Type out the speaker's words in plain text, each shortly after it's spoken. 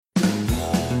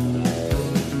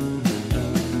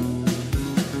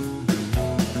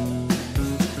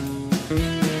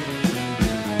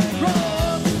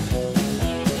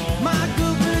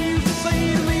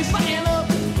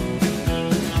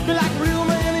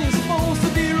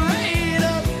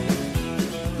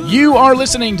You are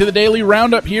listening to the Daily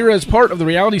Roundup here as part of the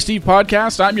Reality Steve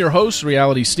podcast. I'm your host,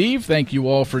 Reality Steve. Thank you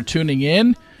all for tuning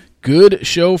in. Good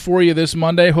show for you this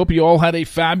Monday. Hope you all had a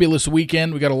fabulous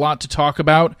weekend. We got a lot to talk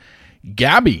about.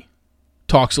 Gabby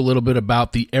talks a little bit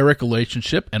about the Eric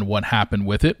relationship and what happened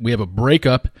with it. We have a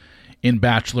breakup in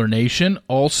Bachelor Nation.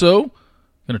 Also, going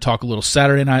to talk a little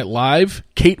Saturday Night Live.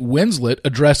 Kate Winslet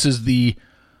addresses the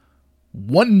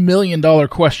 $1 million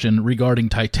question regarding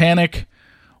Titanic.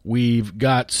 We've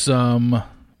got some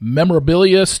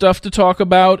memorabilia stuff to talk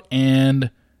about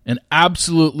and an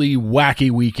absolutely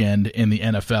wacky weekend in the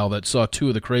NFL that saw two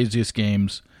of the craziest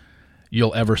games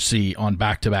you'll ever see on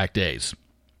back-to-back days.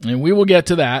 And we will get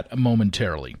to that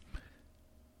momentarily.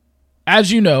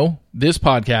 As you know, this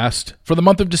podcast for the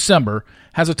month of December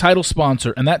has a title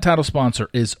sponsor, and that title sponsor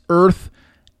is Earth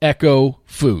Echo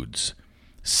Foods.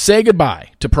 Say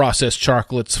goodbye to processed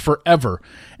chocolates forever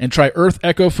and try Earth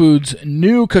Echo Foods'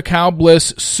 new Cacao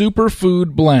Bliss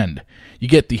Superfood Blend. You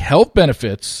get the health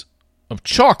benefits of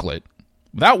chocolate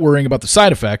without worrying about the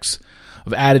side effects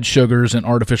of added sugars and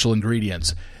artificial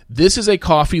ingredients. This is a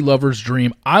coffee lover's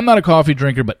dream. I'm not a coffee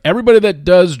drinker, but everybody that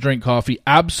does drink coffee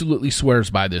absolutely swears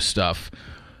by this stuff.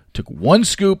 Took one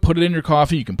scoop, put it in your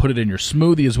coffee. You can put it in your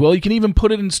smoothie as well. You can even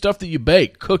put it in stuff that you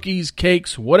bake, cookies,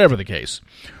 cakes, whatever the case.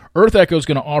 Earth Echo is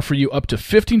going to offer you up to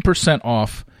 15%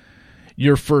 off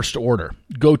your first order.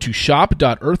 Go to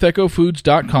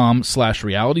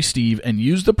shop.earthechofoods.com/realitysteve and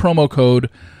use the promo code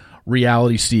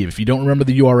realitysteve. If you don't remember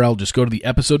the URL, just go to the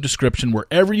episode description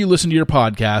wherever you listen to your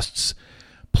podcasts,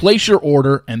 place your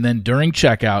order, and then during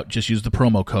checkout, just use the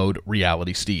promo code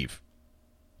realitysteve.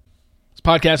 This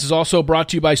podcast is also brought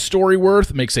to you by Storyworth.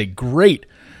 It makes a great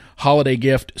holiday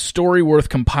gift. Storyworth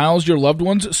compiles your loved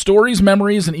ones' stories,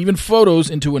 memories, and even photos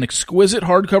into an exquisite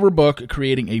hardcover book,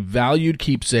 creating a valued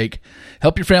keepsake.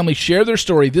 Help your family share their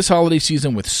story this holiday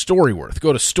season with Storyworth.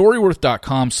 Go to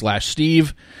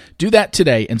storyworth.com/Steve. Do that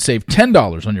today and save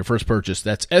 $10 on your first purchase.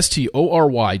 That's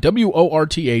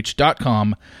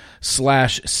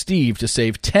STORYWORTH.com/Steve to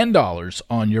save $10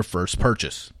 on your first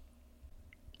purchase.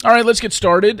 All right, let's get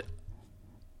started.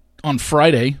 On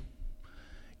Friday,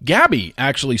 Gabby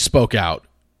actually spoke out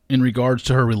in regards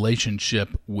to her relationship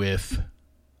with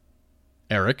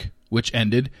Eric, which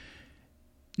ended.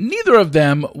 Neither of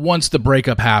them, once the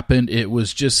breakup happened, it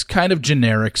was just kind of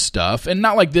generic stuff. And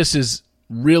not like this is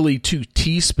really too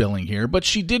tea-spilling here, but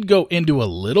she did go into a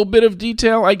little bit of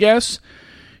detail, I guess.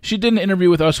 She did an interview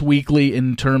with Us Weekly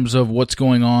in terms of what's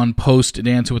going on post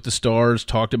Dancing with the Stars,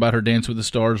 talked about her Dancing with the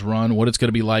Stars run, what it's going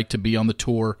to be like to be on the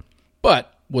tour,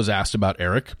 but was asked about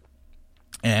Eric.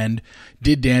 And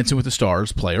did Dancing with the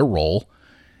Stars play a role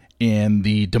in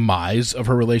the demise of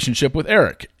her relationship with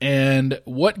Eric? And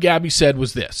what Gabby said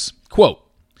was this, quote,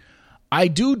 I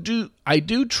do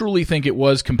truly think it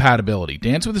was compatibility.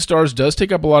 Dancing with the Stars does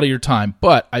take up a lot of your time,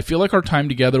 but I feel like our time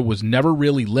together was never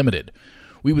really limited.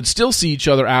 We would still see each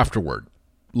other afterward.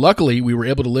 Luckily, we were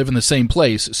able to live in the same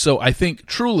place, so I think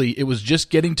truly it was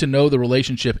just getting to know the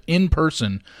relationship in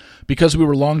person because we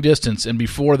were long distance and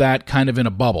before that kind of in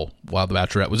a bubble while The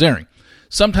Bachelorette was airing.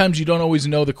 Sometimes you don't always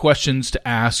know the questions to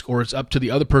ask, or it's up to the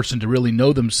other person to really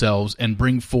know themselves and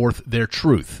bring forth their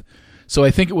truth. So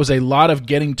I think it was a lot of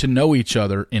getting to know each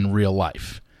other in real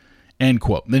life. End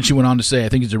quote. Then she went on to say, I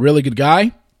think he's a really good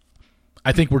guy.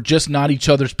 I think we're just not each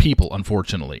other's people,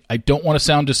 unfortunately. I don't want to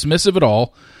sound dismissive at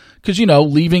all, because, you know,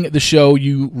 leaving the show,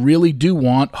 you really do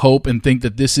want, hope, and think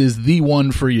that this is the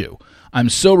one for you. I'm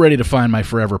so ready to find my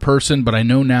forever person, but I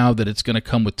know now that it's going to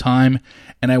come with time,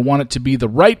 and I want it to be the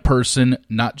right person,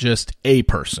 not just a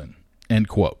person. End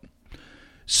quote.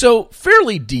 So,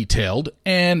 fairly detailed,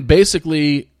 and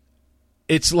basically,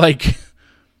 it's like,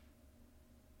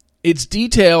 it's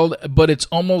detailed, but it's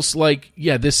almost like,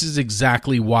 yeah, this is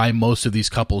exactly why most of these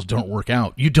couples don't work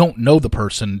out. You don't know the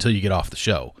person until you get off the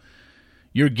show.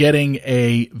 You're getting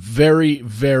a very,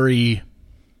 very,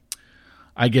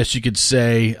 I guess you could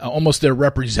say, almost their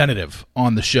representative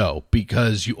on the show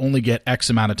because you only get X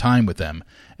amount of time with them.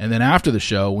 And then after the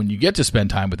show, when you get to spend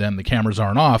time with them, the cameras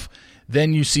aren't off,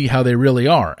 then you see how they really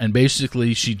are. And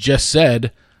basically, she just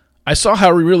said, I saw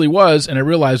how he really was, and I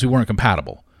realized we weren't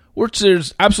compatible. Which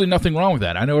there's absolutely nothing wrong with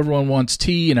that. I know everyone wants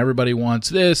tea, and everybody wants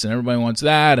this, and everybody wants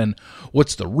that, and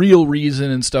what's the real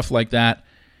reason and stuff like that.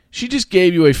 She just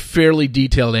gave you a fairly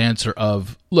detailed answer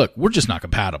of, look, we're just not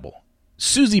compatible.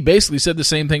 Susie basically said the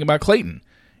same thing about Clayton.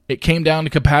 It came down to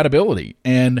compatibility.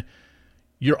 And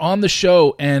you're on the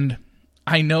show, and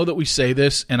I know that we say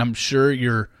this, and I'm sure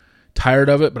you're tired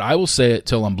of it, but I will say it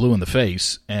till I'm blue in the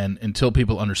face and until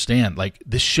people understand, like,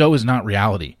 this show is not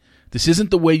reality. This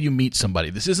isn't the way you meet somebody.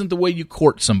 This isn't the way you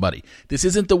court somebody. This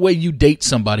isn't the way you date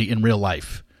somebody in real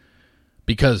life.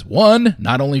 Because one,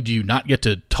 not only do you not get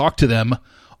to talk to them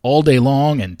all day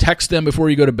long and text them before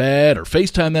you go to bed or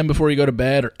FaceTime them before you go to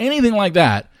bed or anything like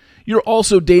that, you're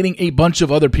also dating a bunch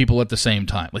of other people at the same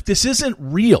time. Like, this isn't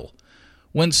real.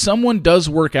 When someone does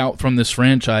work out from this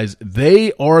franchise,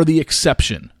 they are the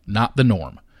exception, not the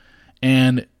norm.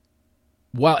 And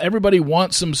while everybody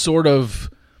wants some sort of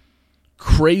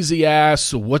crazy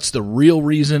ass, what's the real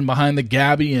reason behind the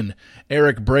Gabby and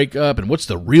Eric breakup, and what's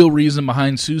the real reason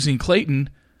behind Susie and Clayton,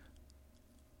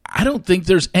 I don't think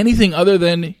there's anything other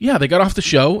than, yeah, they got off the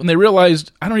show and they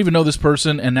realized, I don't even know this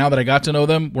person, and now that I got to know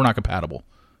them, we're not compatible.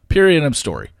 Period, end of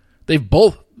story. They've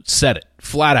both said it,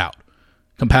 flat out.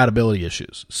 Compatibility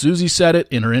issues. Susie said it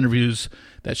in her interviews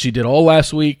that she did all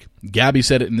last week. Gabby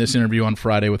said it in this interview on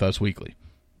Friday with Us Weekly.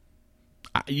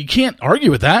 You can't argue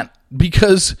with that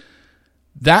because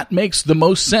that makes the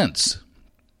most sense.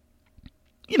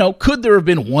 You know, could there have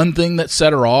been one thing that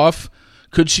set her off?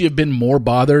 Could she have been more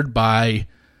bothered by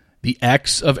the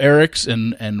ex of Eric's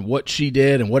and what she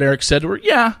did and what Eric said to her?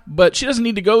 Yeah, but she doesn't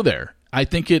need to go there. I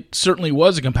think it certainly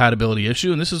was a compatibility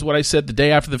issue, and this is what I said the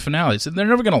day after the finale. I said, they're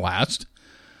never going to last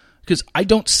because I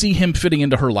don't see him fitting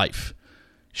into her life.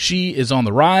 She is on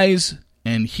the rise,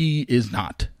 and he is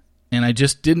not. And I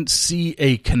just didn't see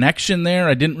a connection there.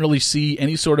 I didn't really see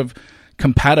any sort of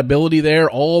compatibility there.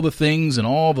 All the things and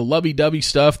all the lovey-dovey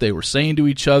stuff they were saying to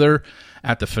each other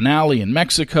at the finale in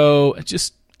Mexico,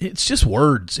 it's just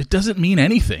words. It doesn't mean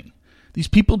anything. These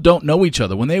people don't know each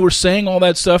other. When they were saying all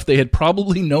that stuff, they had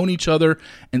probably known each other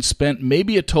and spent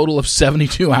maybe a total of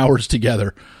 72 hours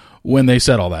together when they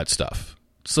said all that stuff.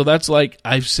 So that's like,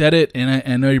 I've said it, and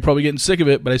I know you're probably getting sick of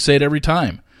it, but I say it every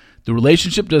time. The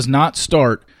relationship does not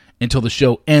start until the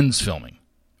show ends filming,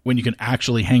 when you can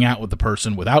actually hang out with the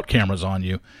person without cameras on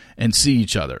you and see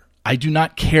each other. I do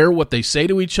not care what they say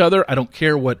to each other. I don't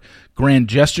care what grand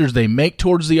gestures they make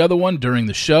towards the other one during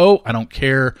the show. I don't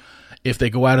care if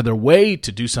they go out of their way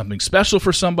to do something special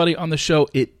for somebody on the show.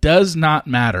 It does not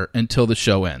matter until the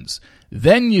show ends.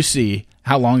 Then you see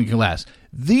how long it can last.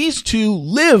 These two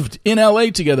lived in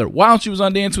LA together while she was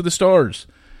on Dance with the Stars.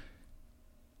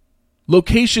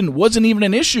 Location wasn't even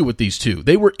an issue with these two.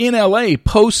 They were in LA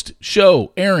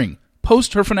post-show airing,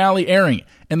 post her finale airing,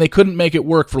 and they couldn't make it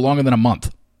work for longer than a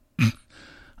month.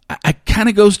 It kind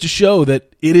of goes to show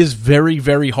that it is very,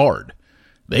 very hard.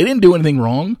 They didn't do anything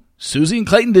wrong. Susie and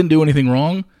Clayton didn't do anything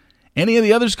wrong. Any of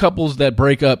the other couples that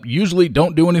break up usually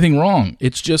don't do anything wrong.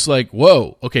 It's just like,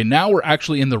 whoa, okay, now we're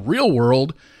actually in the real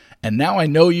world, and now I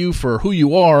know you for who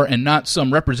you are and not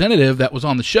some representative that was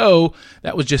on the show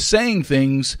that was just saying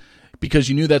things because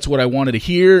you knew that's what I wanted to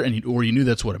hear, or you knew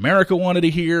that's what America wanted to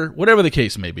hear, whatever the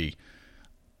case may be.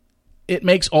 It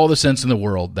makes all the sense in the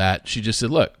world that she just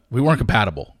said, look, we weren't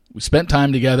compatible. We spent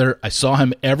time together. I saw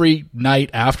him every night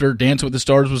after Dance with the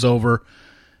Stars was over,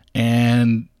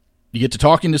 and you get to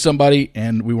talking to somebody,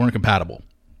 and we weren't compatible.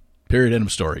 Period, end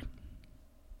of story.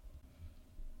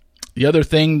 The other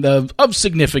thing of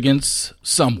significance,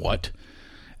 somewhat,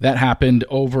 that happened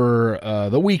over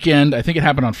the weekend, I think it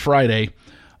happened on Friday,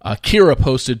 Kira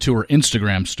posted to her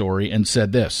Instagram story and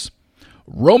said this: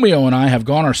 Romeo and I have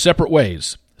gone our separate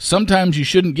ways. Sometimes you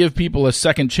shouldn't give people a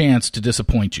second chance to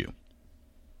disappoint you.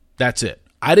 That's it.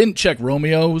 I didn't check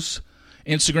Romeo's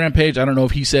Instagram page. I don't know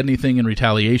if he said anything in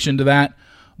retaliation to that,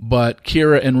 but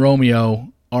Kira and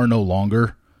Romeo are no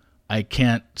longer. I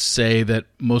can't say that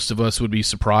most of us would be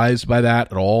surprised by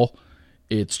that at all.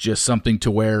 It's just something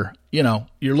to where, you know,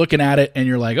 you're looking at it and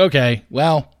you're like, okay,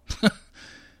 well,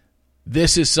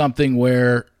 this is something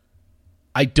where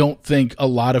I don't think a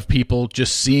lot of people,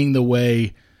 just seeing the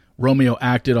way Romeo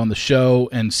acted on the show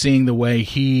and seeing the way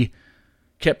he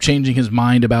kept changing his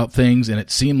mind about things, and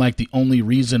it seemed like the only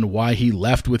reason why he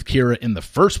left with Kira in the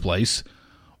first place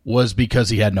was because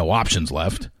he had no options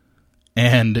left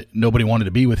and nobody wanted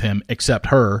to be with him except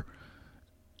her,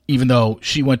 even though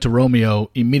she went to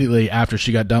Romeo immediately after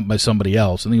she got dumped by somebody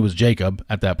else. I think it was Jacob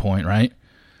at that point, right?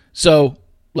 So,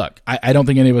 look, I don't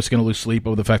think any of us are going to lose sleep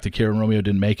over the fact that Kira and Romeo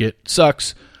didn't make it.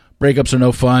 Sucks. Breakups are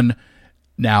no fun.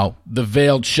 Now, the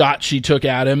veiled shot she took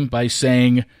at him by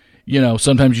saying, you know,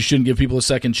 sometimes you shouldn't give people a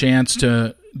second chance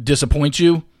to disappoint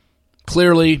you,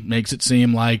 clearly makes it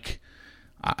seem like,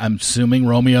 I'm assuming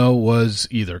Romeo was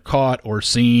either caught or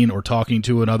seen or talking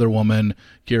to another woman.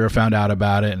 Kira found out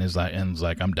about it and is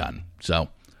like, I'm done. So,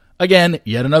 again,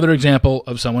 yet another example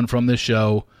of someone from this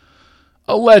show,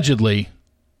 allegedly,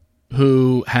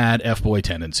 who had F-boy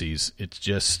tendencies. It's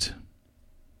just,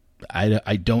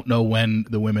 I don't know when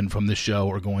the women from this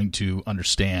show are going to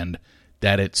understand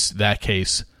that it's that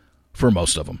case for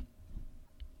most of them.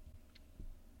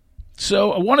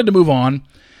 So I wanted to move on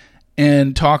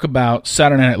and talk about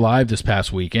Saturday Night Live this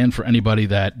past weekend for anybody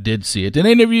that did see it. Did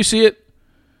any of you see it?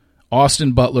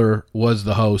 Austin Butler was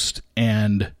the host,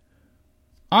 and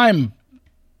I'm,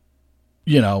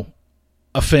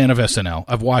 a fan of SNL.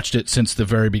 I've watched it since the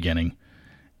very beginning.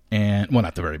 And, well,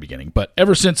 not the very beginning, but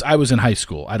ever since I was in high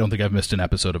school, I don't think I've missed an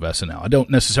episode of SNL. I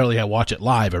don't necessarily watch it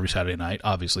live every Saturday night,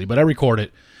 obviously, but I record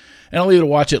it, and I'll either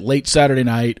watch it late Saturday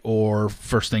night or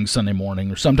first thing Sunday morning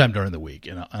or sometime during the week,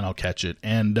 and I'll catch it.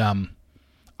 And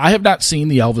I have not seen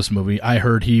the Elvis movie. I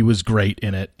heard he was great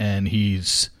in it, and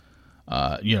he's,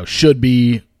 should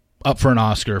be up for an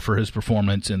Oscar for his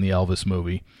performance in the Elvis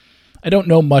movie. I don't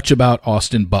know much about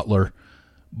Austin Butler,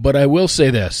 but I will say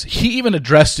this. He even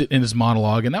addressed it in his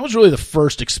monologue, and that was really the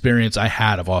first experience I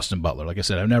had of Austin Butler. Like I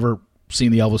said, I've never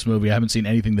seen the Elvis movie. I haven't seen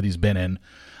anything that he's been in.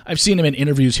 I've seen him in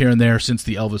interviews here and there since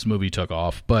the Elvis movie took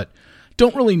off, but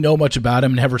don't really know much about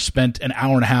him. Never spent an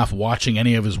hour and a half watching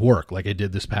any of his work like I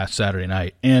did this past Saturday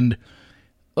night. And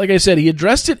like I said, he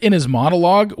addressed it in his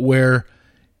monologue where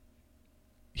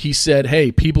he said,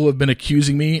 hey, people have been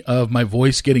accusing me of my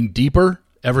voice getting deeper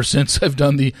ever since I've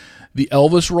done the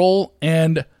Elvis role,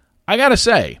 and I gotta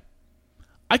say,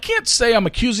 I can't say I'm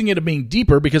accusing it of being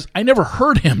deeper because I never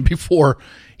heard him before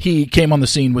he came on the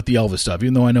scene with the Elvis stuff,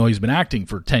 even though I know he's been acting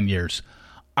for 10 years.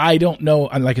 I don't know,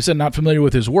 like I said, not familiar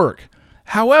with his work.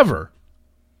 However,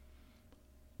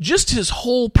 just his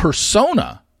whole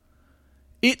persona,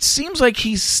 it seems like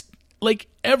he's, like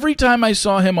every time I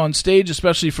saw him on stage,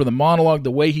 especially for the monologue,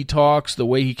 the way he talks, the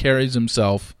way he carries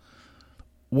himself,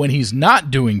 when he's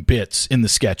not doing bits in the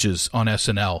sketches on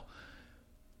SNL,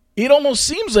 it almost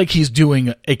seems like he's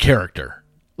doing a character.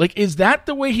 Like, is that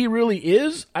the way he really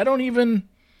is? I don't even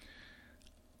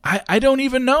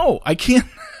know. I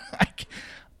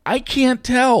can't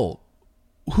tell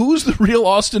who's the real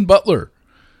Austin Butler,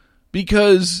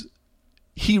 because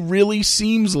he really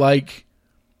seems like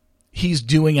he's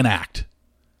doing an act,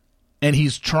 and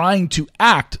he's trying to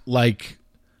act like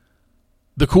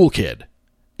the cool kid.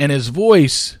 And his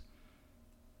voice,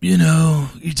 he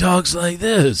talks like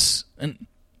this. And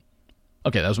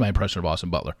okay, that was my impression of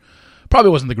Austin Butler. Probably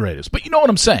wasn't the greatest, but you know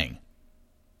what I'm saying.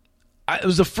 It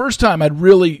was the first time I'd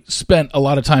really spent a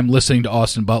lot of time listening to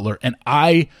Austin Butler, and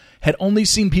I had only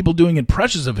seen people doing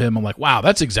impressions of him. I'm like, wow,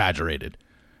 that's exaggerated.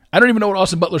 I don't even know what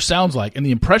Austin Butler sounds like, and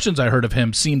the impressions I heard of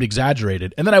him seemed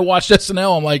exaggerated. And then I watched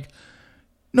SNL, I'm like,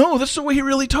 no, that's the way he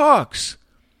really talks.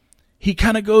 He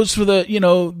kind of goes for the,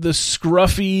 the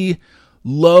scruffy,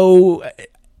 low.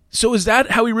 So is that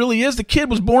how he really is? The kid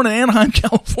was born in Anaheim,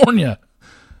 California.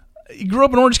 He grew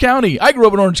up in Orange County. I grew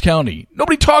up in Orange County.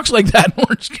 Nobody talks like that in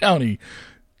Orange County.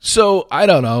 So I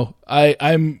don't know.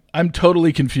 I'm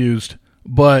totally confused.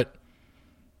 But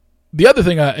the other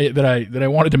thing that I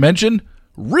wanted to mention,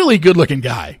 really good looking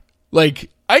guy. Like,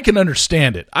 I can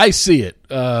understand it. I see it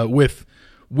with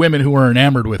women who are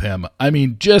enamored with him. I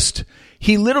mean,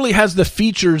 he literally has the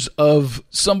features of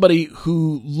somebody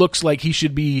who looks like he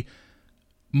should be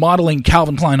modeling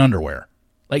Calvin Klein underwear.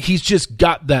 Like, he's just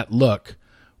got that look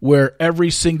where every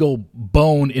single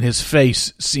bone in his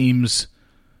face seems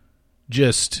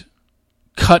just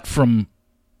cut from,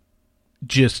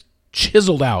 just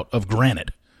chiseled out of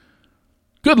granite.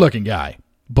 Good looking guy.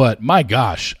 But my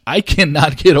gosh, I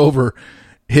cannot get over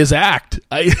his act.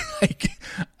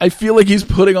 I feel like he's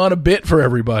putting on a bit for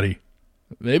everybody.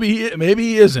 Maybe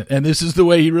he isn't, and this is the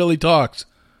way he really talks.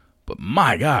 But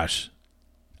my gosh,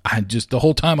 the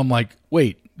whole time I'm like,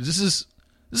 wait, this is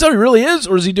how he really is,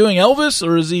 or is he doing Elvis,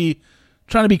 or is he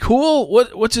trying to be cool?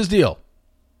 What's his deal?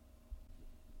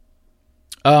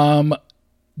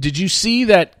 Did you see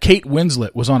that Kate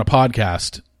Winslet was on a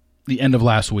podcast the end of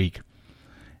last week,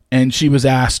 and she was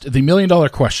asked the $1 million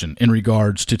question in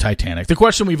regards to Titanic, the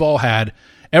question we've all had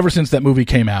ever since that movie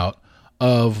came out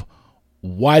of,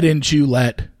 why didn't you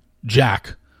let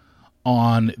Jack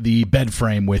on the bed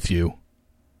frame with you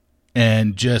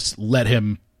and just let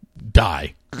him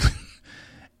die?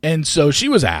 And so she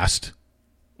was asked,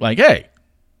 hey,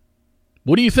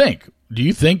 what do you think? Do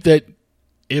you think that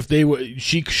if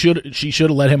she should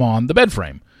have let him on the bed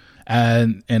frame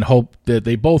and hope that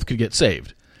they both could get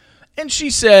saved? And she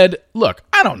said, look,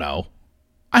 I don't know.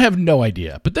 I have no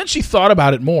idea. But then she thought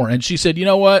about it more, and she said, you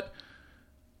know what?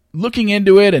 Looking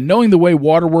into it and knowing the way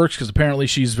water works, because apparently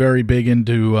she's very big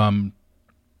into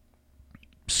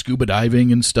scuba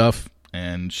diving and stuff,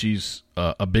 and she's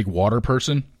a big water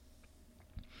person.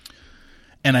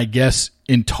 And I guess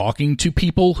in talking to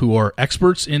people who are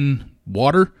experts in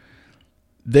water,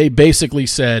 they basically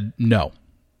said no.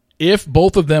 If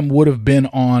both of them would have been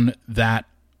on that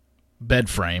bed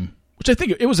frame, which I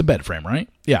think it was a bed frame, right?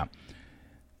 Yeah.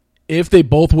 If they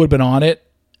both would have been on it,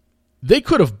 they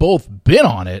could have both been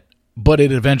on it, but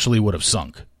it eventually would have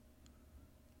sunk.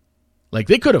 Like,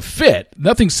 they could have fit.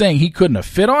 Nothing's saying he couldn't have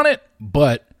fit on it,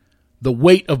 but the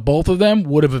weight of both of them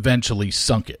would have eventually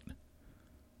sunk it.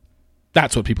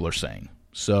 That's what people are saying.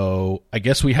 So I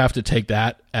guess we have to take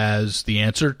that as the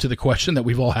answer to the question that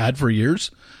we've all had for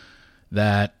years.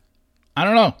 That, I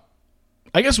don't know.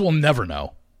 I guess we'll never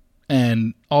know.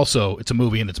 And also, it's a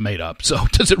movie and it's made up, so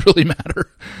does it really matter?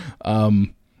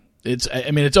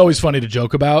 It's always funny to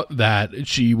joke about that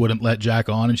she wouldn't let Jack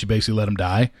on and she basically let him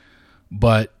die.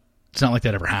 But it's not like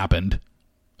that ever happened.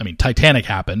 I mean, Titanic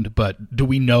happened, but do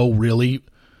we know really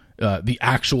the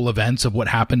actual events of what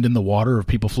happened in the water, of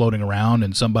people floating around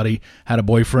and somebody had a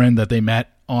boyfriend that they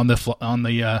met on the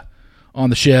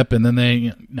ship, and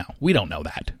then no, we don't know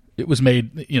that. It was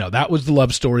made, that was the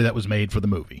love story that was made for the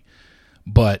movie.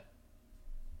 But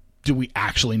do we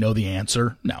actually know the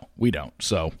answer? No, we don't.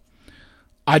 So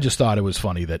I just thought it was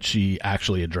funny that she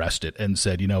actually addressed it and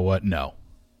said, you know what? No.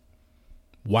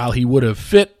 While he would have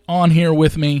fit on here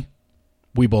with me,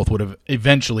 we both would have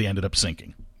eventually ended up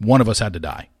sinking. One of us had to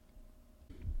die.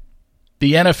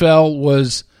 The NFL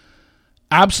was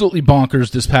absolutely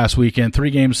bonkers this past weekend. 3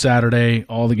 games Saturday,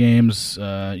 all the games,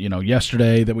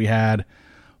 yesterday that we had.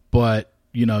 But,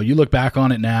 you look back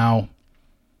on it now,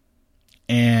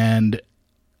 and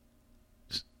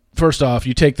first off,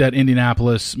 you take that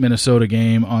Indianapolis-Minnesota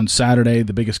game on Saturday,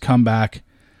 the biggest comeback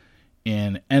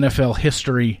in NFL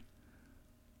history.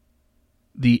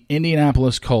 The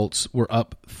Indianapolis Colts were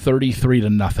up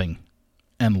 33-0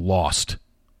 and lost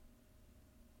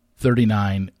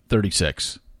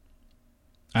 39-36.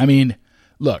 I mean,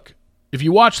 look, if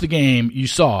you watch the game, you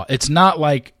saw it's not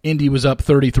like Indy was up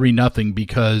 33-0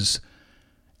 because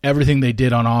everything they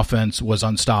did on offense was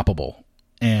unstoppable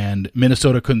and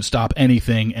Minnesota couldn't stop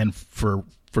anything. And for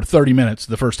 30 minutes,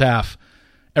 the first half,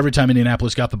 every time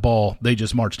Indianapolis got the ball, they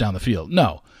just marched down the field.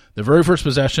 No, the very first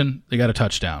possession, they got a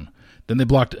touchdown. Then they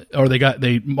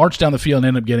marched down the field and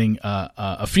ended up getting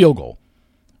a field goal.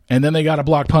 And then they got a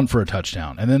blocked punt for a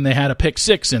touchdown. And then they had a pick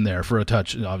six in there for a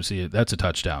touch. Obviously, that's a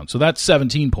touchdown. So that's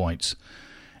 17 points.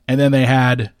 And then they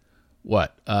had,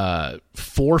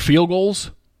 4 field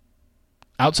goals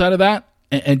outside of that?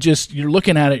 And just, you're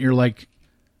looking at it, you're like,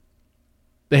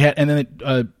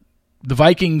 the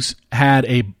Vikings had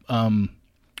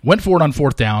went for it on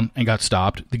 4th down and got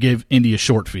stopped. They gave Indy a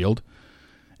short field.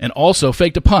 And also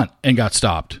faked a punt and got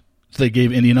stopped. So they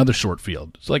gave Indy another short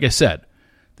field. So like I said,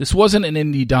 this wasn't an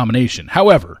Indy domination.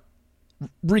 However,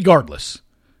 regardless,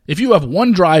 if you have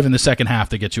one drive in the second half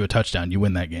that gets you a touchdown, you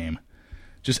win that game.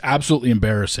 Just absolutely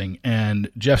embarrassing.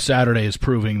 And Jeff Saturday is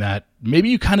proving that maybe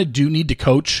you kind of do need to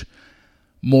coach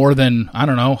more than,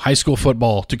 high school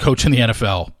football to coach in the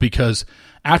NFL. Because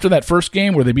after that first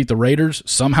game where they beat the Raiders,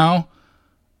 somehow,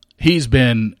 he's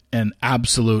been an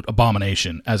absolute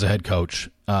abomination as a head coach.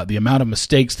 The amount of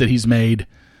mistakes that he's made,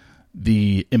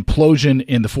 the implosion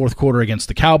in the fourth quarter against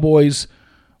the Cowboys,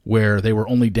 where they were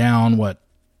only down, 1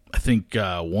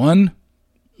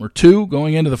 or 2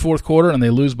 going into the fourth quarter, and they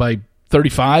lose by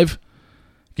 35.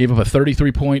 Gave up a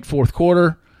 33-point fourth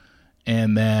quarter,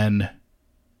 and then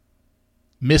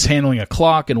mishandling a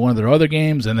clock in one of their other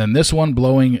games, and then this one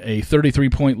blowing a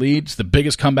 33-point lead. It's the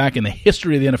biggest comeback in the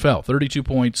history of the NFL. 32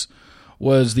 points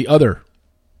was the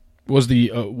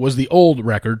old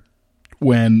record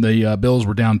when the Bills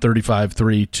were down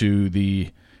 35-3 to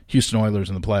the Houston Oilers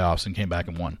in the playoffs and came back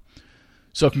and won.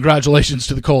 So congratulations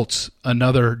to the Colts,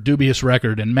 another dubious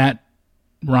record, and Matt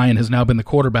Ryan has now been the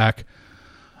quarterback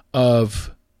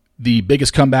of the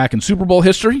biggest comeback in Super Bowl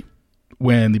history,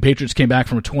 when the Patriots came back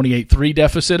from a 28-3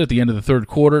 deficit at the end of the third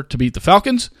quarter to beat the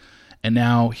Falcons, and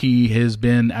now he has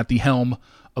been at the helm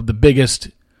of the biggest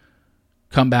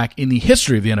comeback in the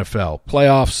history of the NFL.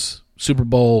 Playoffs, Super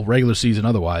Bowl, regular season,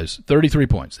 otherwise. 33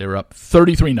 points. They were up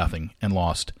 33-0 and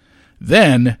lost.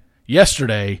 Then,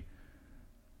 yesterday,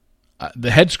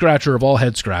 the head-scratcher of all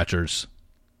head-scratchers,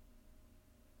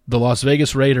 the Las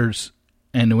Vegas Raiders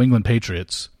and New England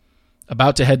Patriots,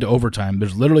 about to head to overtime.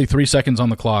 There's literally 3 seconds on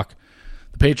the clock.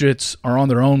 The Patriots are on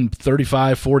their own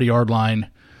 35, 40-yard line.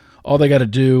 All they got to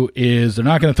do is, they're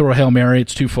not going to throw a Hail Mary.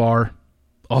 It's too far.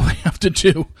 All they have to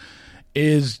do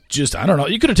is just,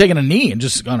 you could have taken a knee and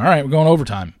just gone, all right, we're going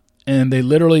overtime. And they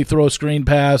literally throw a screen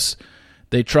pass.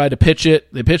 They tried to pitch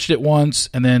it. They pitched it once,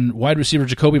 and then wide receiver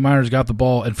Jacoby Myers got the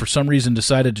ball and for some reason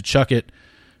decided to chuck it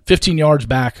 15 yards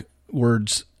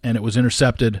backwards, and it was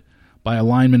intercepted by a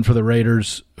lineman for the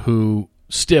Raiders who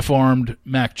stiff-armed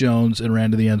Mac Jones and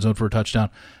ran to the end zone for a touchdown.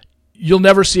 You'll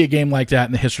never see a game like that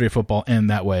in the history of football end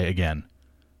that way again.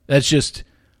 That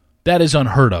is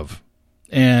unheard of.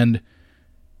 And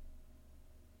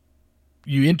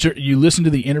you listen to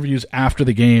the interviews after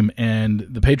the game, and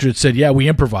the Patriots said, yeah, we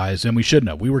improvised, and we shouldn't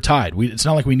have. We were tied. It's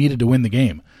not like we needed to win the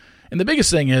game. And the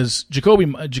biggest thing is Jacoby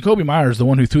Myers, the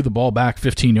one who threw the ball back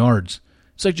 15 yards.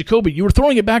 It's like, Jacoby, you were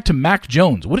throwing it back to Mac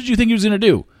Jones. What did you think he was going to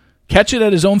do? Catch it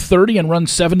at his own 30 and run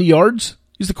 70 yards?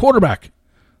 He's the quarterback.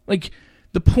 Like,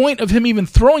 the point of him even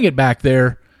throwing it back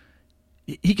there,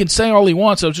 he can say all he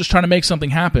wants, I was just trying to make something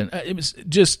happen. It was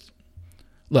just,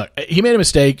 look, he made a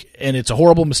mistake, and it's a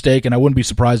horrible mistake, and I wouldn't be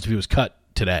surprised if he was cut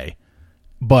today.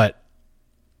 But,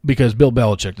 because Bill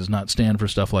Belichick does not stand for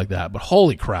stuff like that. But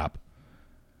holy crap.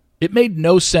 It made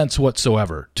no sense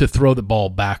whatsoever to throw the ball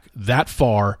back that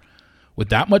far with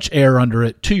that much air under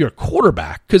it to your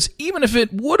quarterback. Because even if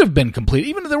it would have been complete,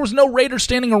 even if there was no Raider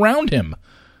standing around him,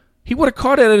 he would have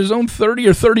caught it at his own 30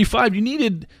 or 35. You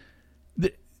needed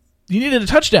a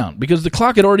touchdown because the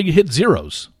clock had already hit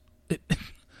zeros.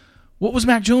 What was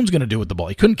Mac Jones going to do with the ball?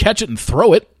 He couldn't catch it and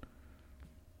throw it.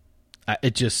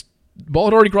 The ball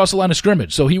had already crossed the line of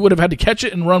scrimmage, so he would have had to catch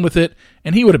it and run with it,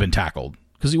 and he would have been tackled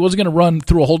because he wasn't going to run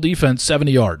through a whole defense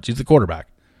 70 yards. He's the quarterback.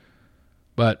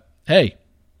 But, hey,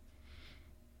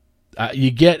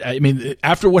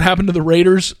 after what happened to the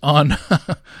Raiders on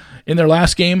in their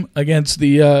last game against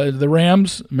the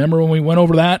Rams, remember when we went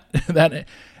over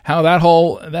how that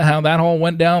all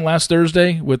went down last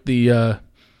Thursday with the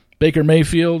Baker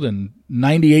Mayfield and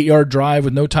 98-yard drive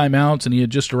with no timeouts, and he had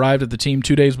just arrived at the team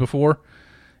 2 days before?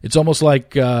 It's almost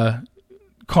like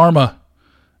karma,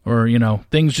 or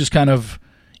things just kind of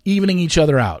evening each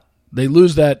other out. They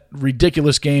lose that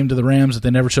ridiculous game to the Rams that they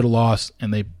never should have lost,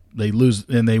 and they lose,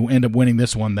 and they end up winning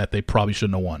this one that they probably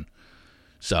shouldn't have won.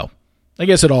 So I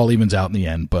guess it all evens out in the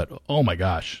end, but oh my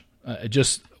gosh,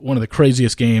 just one of the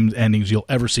craziest game endings you'll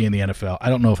ever see in the NFL. I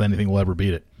don't know if anything will ever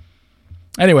beat it.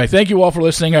 Anyway, thank you all for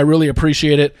listening. I really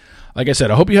appreciate it. Like I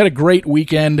said, I hope you had a great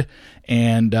weekend,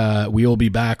 and we will be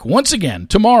back once again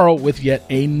tomorrow with yet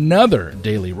another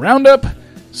Daily Roundup.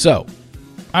 So,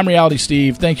 I'm Reality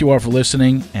Steve. Thank you all for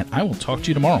listening, and I will talk to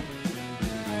you tomorrow.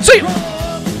 See you!